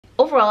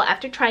Overall,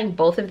 after trying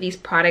both of these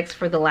products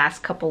for the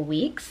last couple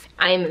weeks,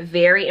 I'm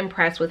very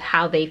impressed with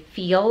how they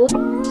feel.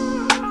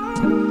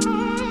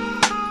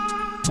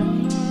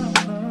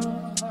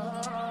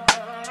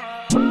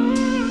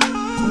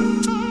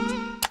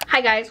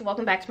 Hi guys,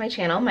 welcome back to my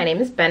channel. My name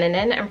is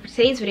Beninin, and for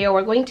today's video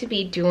we're going to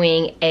be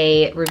doing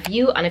a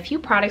review on a few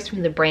products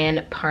from the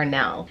brand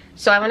Parnell.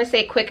 So I want to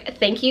say a quick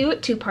thank you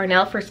to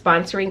Parnell for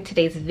sponsoring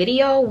today's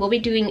video. We'll be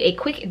doing a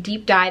quick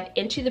deep dive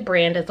into the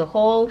brand as a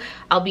whole.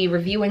 I'll be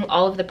reviewing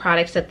all of the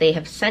products that they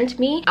have sent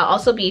me. I'll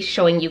also be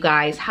showing you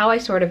guys how I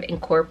sort of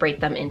incorporate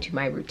them into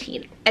my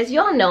routine. As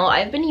you all know,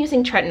 I've been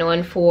using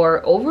tretinoin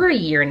for over a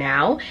year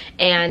now,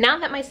 and now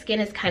that my skin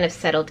is kind of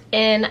settled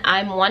in,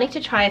 I'm wanting to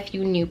try a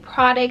few new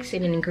products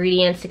and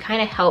ingredients to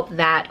kind of help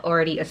that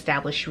already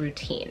established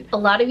routine. A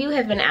lot of you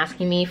have been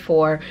asking me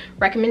for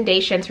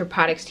recommendations for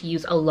products to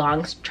use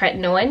along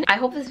tretinoin. I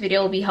hope this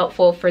video will be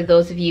helpful for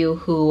those of you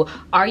who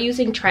are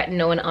using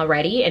tretinoin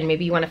already and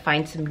maybe you want to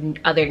find some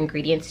other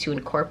ingredients to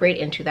incorporate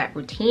into that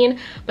routine.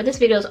 But this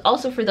video is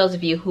also for those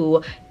of you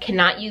who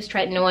cannot use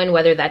tretinoin,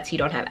 whether that's you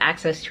don't have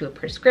access to a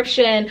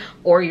prescription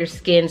or your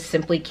skin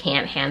simply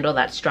can't handle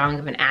that strong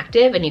of an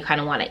active and you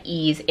kind of want to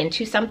ease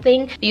into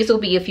something. These will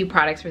be a few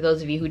products for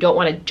those of you who don't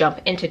want to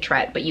jump into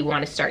tret but you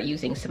want to start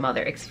using some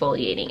other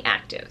exfoliating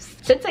actives.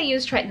 Since I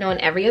use tretinoin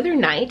every other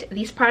night,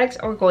 these products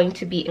are going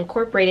to be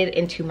incorporated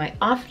into my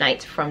off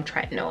nights from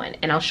tretinoin,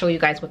 and I'll show you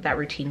guys what that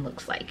routine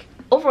looks like.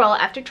 Overall,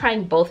 after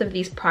trying both of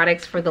these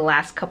products for the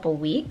last couple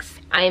weeks,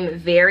 I am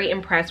very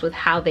impressed with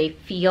how they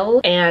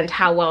feel and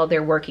how well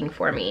they're working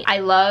for me. I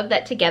love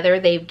that together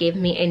they've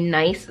given me a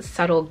nice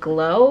subtle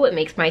glow. It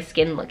makes my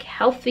skin look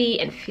healthy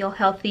and feel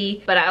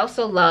healthy, but I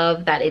also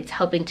love that it's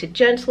helping to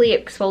gently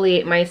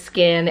exfoliate my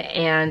skin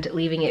and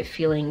leaving it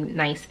feeling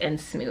nice and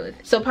smooth.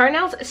 So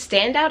Parnell's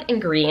standout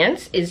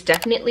ingredients is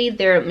definitely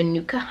their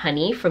Manuka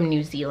honey from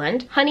New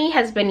Zealand. Honey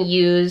has been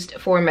used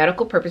for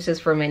medical purposes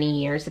for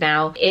many years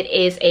now. It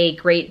is a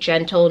great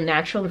gentle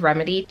natural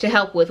remedy to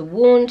help with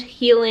wound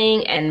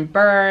healing and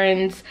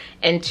burns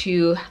and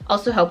to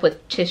also help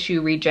with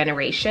tissue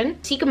regeneration.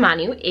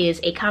 Cicamanu is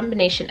a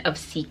combination of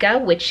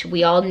cica, which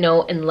we all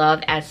know and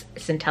love as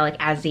Centella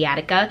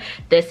asiatica.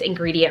 This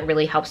ingredient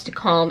really helps to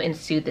calm and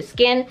soothe the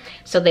skin,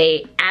 so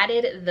they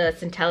added the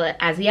Centella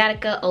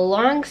asiatica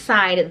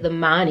alongside the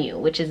manu,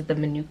 which is the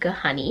Manuka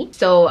honey.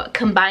 So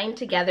combined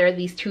together,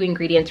 these two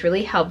ingredients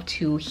really help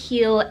to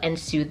heal and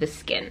soothe the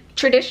skin.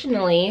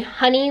 Traditionally,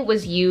 honey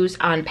was used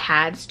on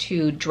pads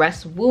to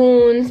dress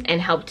wounds and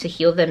help to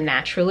heal them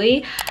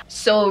naturally.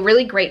 So a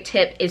really great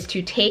tip is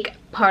to take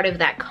part of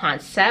that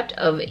concept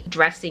of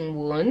dressing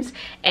wounds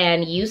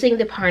and using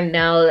the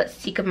Parnell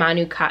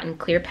Cicamanu cotton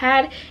clear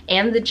pad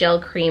and the gel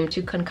cream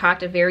to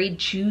concoct a very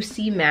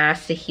juicy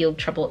mask to heal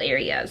troubled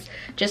areas.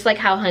 Just like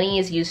how honey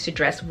is used to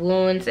dress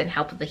wounds and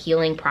help with the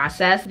healing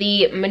process,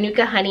 the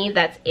Manuka honey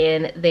that's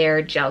in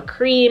their gel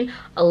cream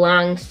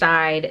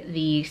alongside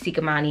the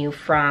Cicamanu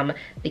from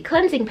the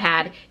cleansing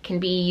pad can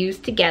be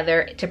used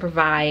together to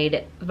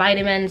provide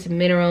vitamins,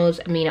 minerals,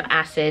 amino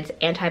acids,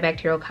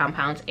 antibacterial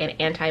compounds, and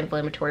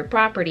anti-inflammatory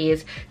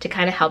properties to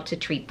kind of help to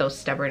treat those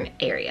stubborn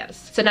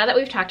areas. So now that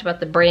we've talked about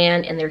the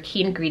brand and their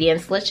key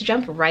ingredients, let's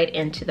jump right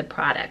into the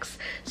products.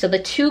 So the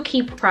two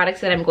key products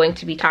that I'm going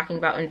to be talking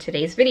about in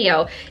today's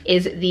video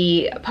is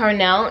the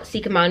Parnell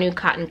Cicamanu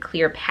Cotton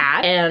Clear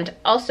Pad and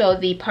also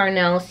the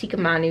Parnell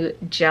Cicamanu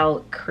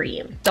Gel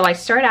Cream. So I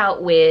start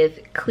out with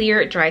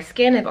clear dry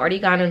skin. I've already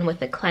gone in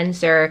with a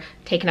cleanser,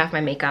 taken off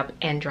my makeup,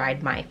 and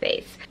dried my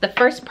face. The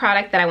first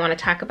product that I want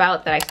to talk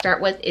about that I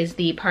start with is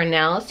the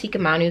Parnell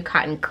Cicamanu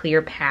Cotton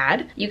Clear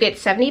Pad. You get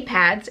 70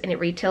 pads and it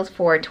retails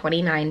for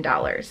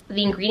 $29.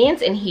 The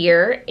ingredients in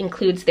here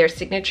includes their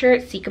signature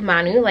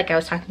Cicamanu, like I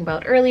was talking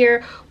about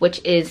earlier, which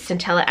is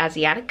Centella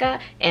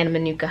asiatica and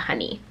Manuka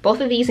honey.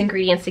 Both of these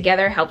ingredients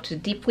together help to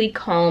deeply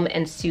calm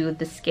and soothe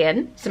the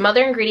skin. Some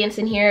other ingredients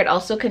in here, it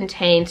also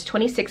contains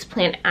 26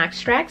 plant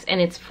extracts and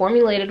it's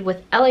formulated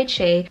with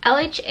LHA.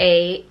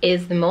 LHA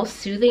is the most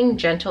soothing,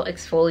 gentle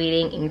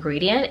exfoliating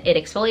ingredient. It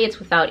exfoliates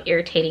without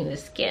irritating the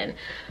skin.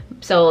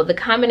 So the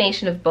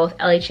combination of both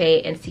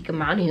LHA and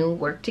Cicamanu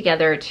work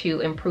together to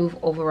improve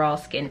overall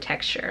skin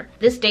texture.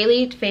 This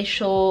daily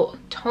facial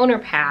toner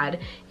pad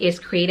is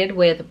created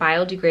with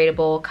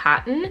biodegradable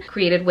cotton,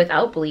 created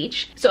without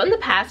bleach. So in the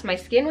past, my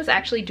skin was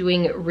actually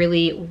doing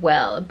really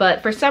well,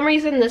 but for some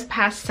reason this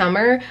past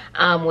summer,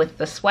 with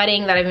the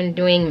sweating that I've been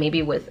doing,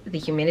 maybe with the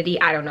humidity,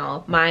 I don't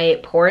know, my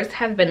pores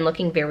have been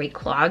looking very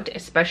clogged,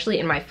 especially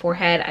in my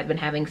forehead. I've been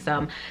having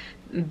some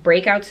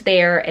breakouts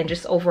there and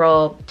just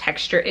overall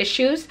texture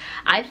issues.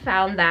 I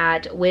found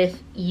that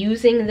with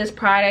using this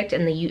product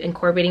and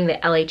incorporating the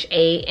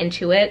LHA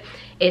into it,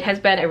 it has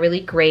been a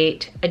really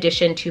great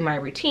addition to my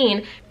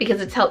routine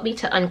because it's helped me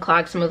to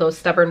unclog some of those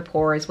stubborn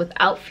pores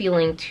without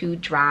feeling too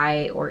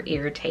dry or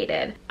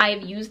irritated.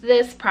 I've used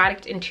this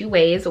product in two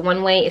ways.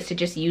 One way is to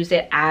just use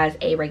it as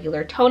a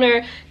regular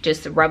toner,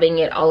 just rubbing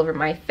it all over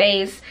my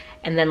face.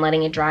 and then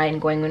letting it dry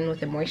and going in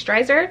with a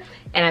moisturizer.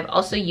 And I've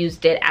also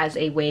used it as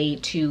a way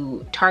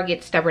to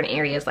target stubborn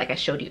areas like I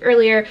showed you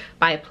earlier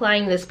by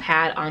applying this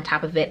pad on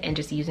top of it and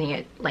just using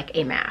it like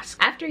a mask.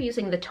 After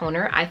using the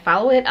toner, I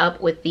follow it up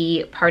with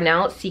the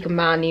Parnell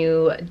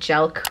Cicamanu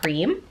gel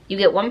cream. You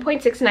get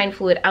 1.69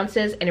 fluid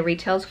ounces and it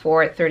retails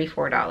for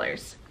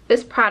 $34.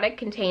 This product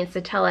contains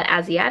Centella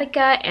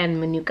asiatica and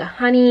Manuka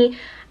honey.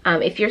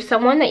 If you're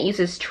someone that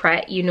uses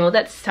Tret, you know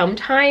that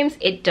sometimes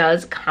it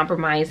does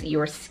compromise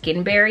your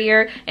skin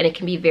barrier and it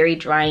can be very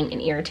drying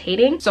and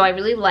irritating. So I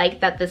really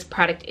like that this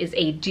product is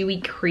a dewy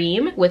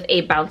cream with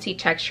a bouncy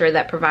texture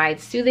that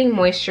provides soothing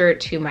moisture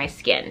to my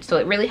skin. So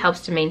it really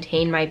helps to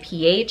maintain my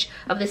pH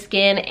of the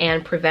skin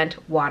and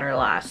prevent water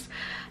loss.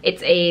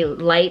 It's a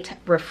light,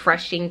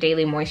 refreshing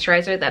daily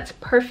moisturizer that's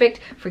perfect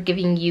for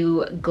giving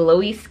you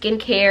glowy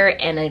skincare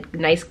and a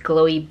nice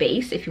glowy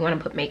base if you want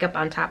to put makeup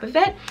on top of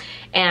it.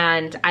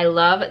 And I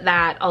love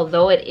that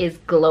although it is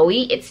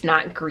glowy, it's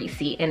not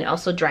greasy, and it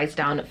also dries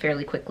down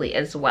fairly quickly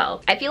as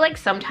well. I feel like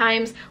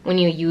sometimes when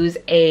you use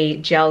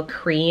a gel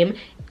cream,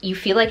 you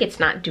feel like it's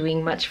not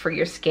doing much for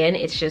your skin.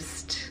 It's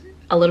just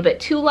a little bit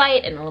too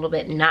light and a little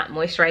bit not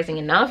moisturizing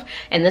enough.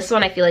 And this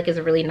one I feel like is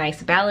a really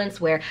nice balance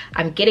where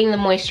I'm getting the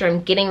moisture,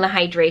 I'm getting the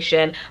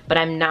hydration, but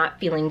I'm not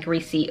feeling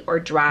greasy or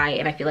dry,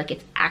 and I feel like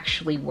it's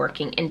actually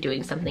working and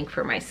doing something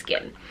for my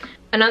skin.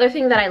 Another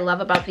thing that I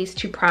love about these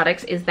two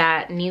products is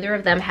that neither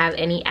of them have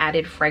any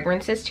added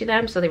fragrances to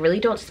them, so they really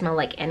don't smell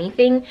like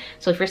anything.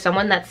 So if you're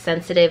someone that's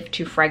sensitive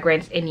to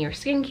fragrance in your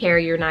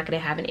skincare, you're not gonna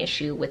have an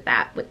issue with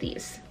that with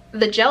these.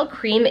 The gel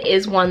cream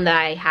is one that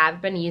I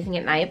have been using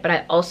at night, but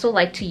I also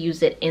like to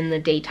use it in the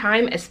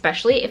daytime,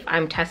 especially if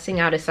I'm testing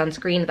out a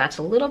sunscreen that's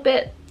a little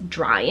bit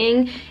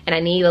drying and I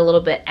need a little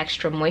bit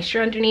extra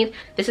moisture underneath.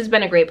 This has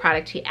been a great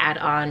product to add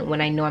on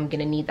when I know I'm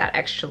gonna need that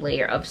extra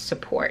layer of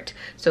support.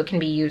 So it can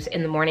be used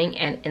in the morning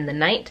and in the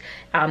night.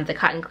 The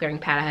cotton clearing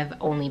pad, I have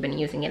only been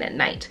using it at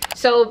night.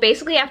 So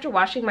basically after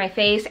washing my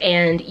face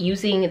and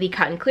using the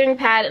cotton clearing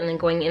pad and then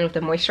going in with the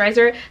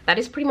moisturizer, that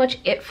is pretty much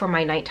it for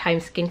my nighttime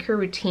skincare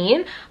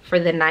routine. For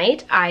the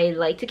night, I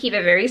like to keep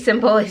it very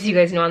simple. As you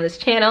guys know on this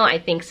channel, I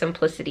think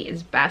simplicity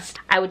is best.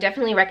 I would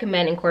definitely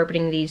recommend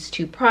incorporating these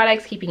two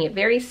products, keeping it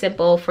very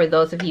simple for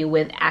those of you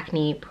with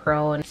acne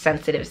prone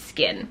sensitive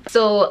skin.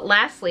 So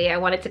lastly, I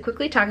wanted to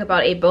quickly talk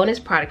about a bonus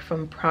product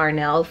from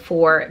Parnell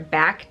for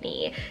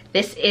bacne.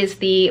 This is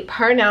the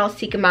Parnell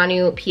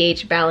Cicamanu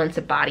pH Balance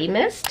Body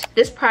Mist.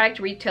 This product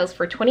retails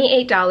for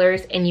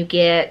 $28 and you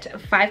get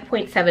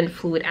 5.7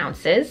 fluid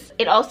ounces.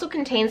 It also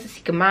contains the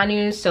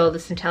Cicamanu, so the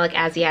Centella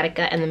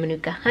asiatica and the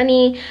Manuka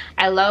honey.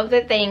 I love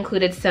that they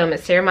included some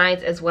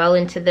ceramides as well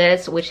into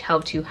this, which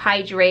help to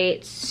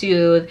hydrate,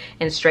 soothe,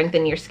 and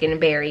strengthen your skin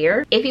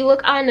barrier. If you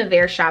look on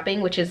Naver Shopping,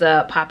 which is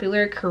a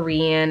popular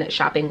Korean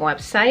shopping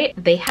website,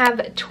 they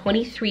have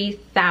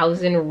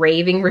 23,000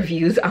 raving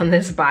reviews on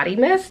this body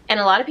mist. And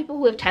a lot of people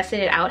who have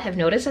tested it out have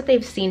noticed that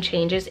they've seen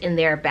changes in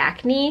their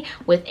bacne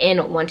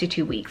within 1 to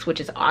 2 weeks,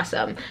 which is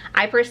awesome.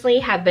 I personally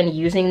have been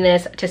using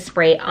this to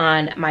spray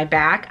on my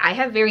back. I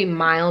have very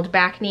mild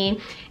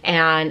bacne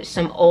and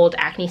some old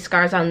acne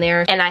scars on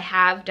there, and I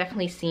have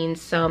definitely seen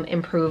some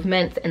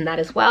improvements in that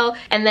as well.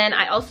 And then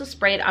I also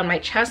spray it on my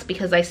chest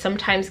because I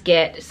sometimes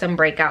get some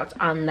breakouts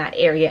on that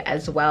area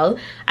as well.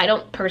 I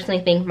don't personally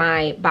think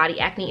my body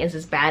acne is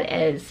as bad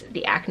as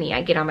the acne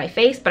I get on my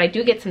face, but I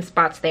do get some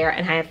spots there,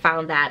 and I have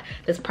found that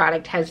this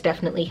product has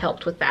definitely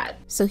helped with that.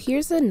 So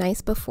here's a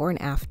nice before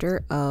and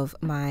after of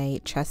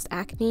my chest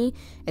acne.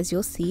 As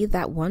you'll see,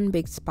 that one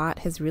big spot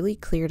has really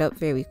cleared up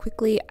very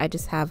quickly. I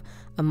just have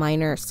a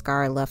minor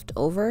scar left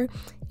over,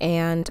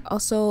 and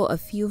also a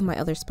few of my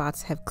other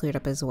spots have cleared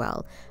up as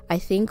well. I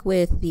think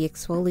with the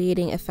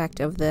exfoliating effect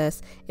of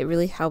this, it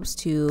really helps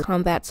to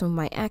combat some of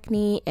my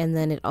acne, and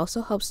then it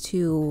also helps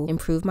to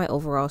improve my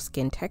overall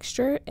skin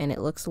texture, and it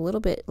looks a little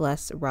bit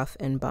less rough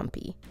and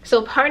bumpy.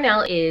 So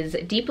Parnell is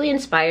deeply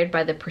inspired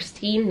by the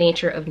pristine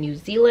nature of New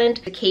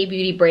Zealand, the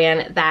K-beauty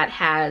brand that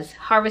has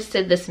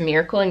harvested this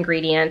miracle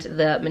ingredient,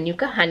 the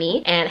Manuka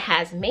honey, and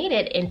has made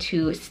it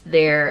into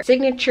their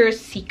signature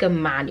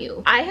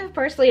Cicamanu. I have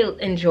personally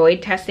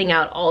enjoyed testing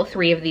out all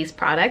three of these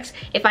products.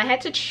 If I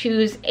had to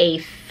choose a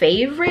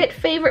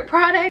favorite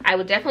product, I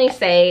would definitely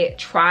say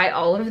try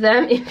all of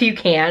them if you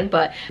can,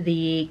 but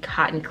the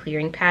cotton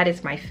clearing pad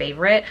is my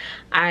favorite.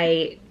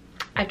 I've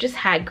just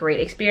had great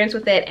experience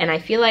with it, and I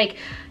feel like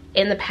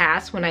in the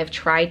past when I've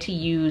tried to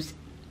use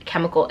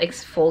chemical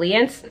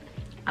exfoliants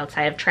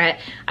outside of Tret,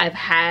 I've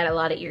had a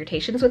lot of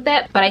irritations with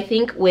it. But I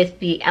think with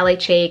the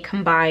LHA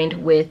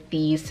combined with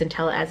the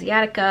Centella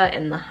asiatica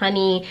and the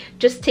honey,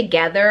 just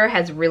together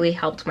has really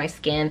helped my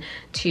skin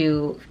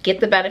to get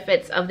the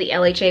benefits of the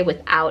LHA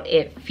without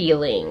it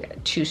feeling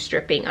too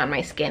stripping on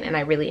my skin, and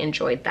I really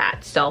enjoyed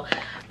that. So,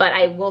 but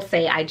I will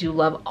say I do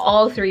love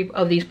all three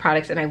of these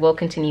products, and I will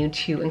continue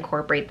to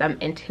incorporate them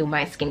into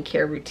my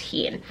skincare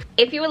routine.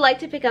 If you would like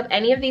to pick up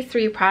any of these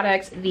three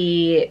products,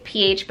 the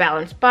pH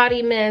Balance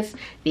Body Mist,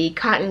 the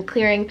cotton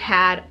clearing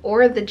pad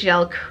or the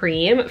gel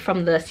cream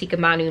from the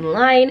Cicamanu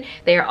line.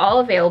 They are all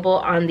available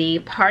on the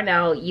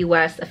Parnell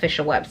US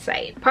official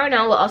website.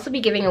 Parnell will also be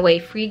giving away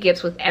free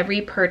gifts with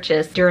every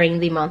purchase during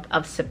the month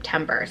of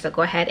September. So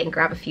go ahead and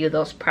grab a few of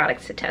those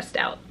products to test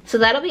out. So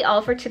that'll be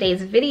all for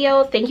today's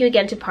video. Thank you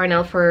again to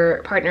Parnell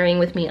for partnering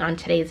with me on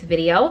today's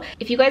video.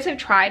 If you guys have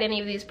tried any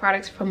of these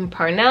products from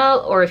Parnell,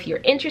 or if you're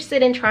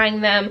interested in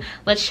trying them,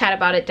 let's chat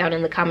about it down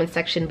in the comment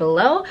section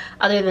below.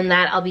 Other than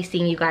that, I'll be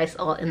seeing you guys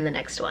all in the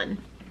next one.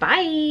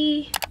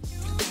 Bye!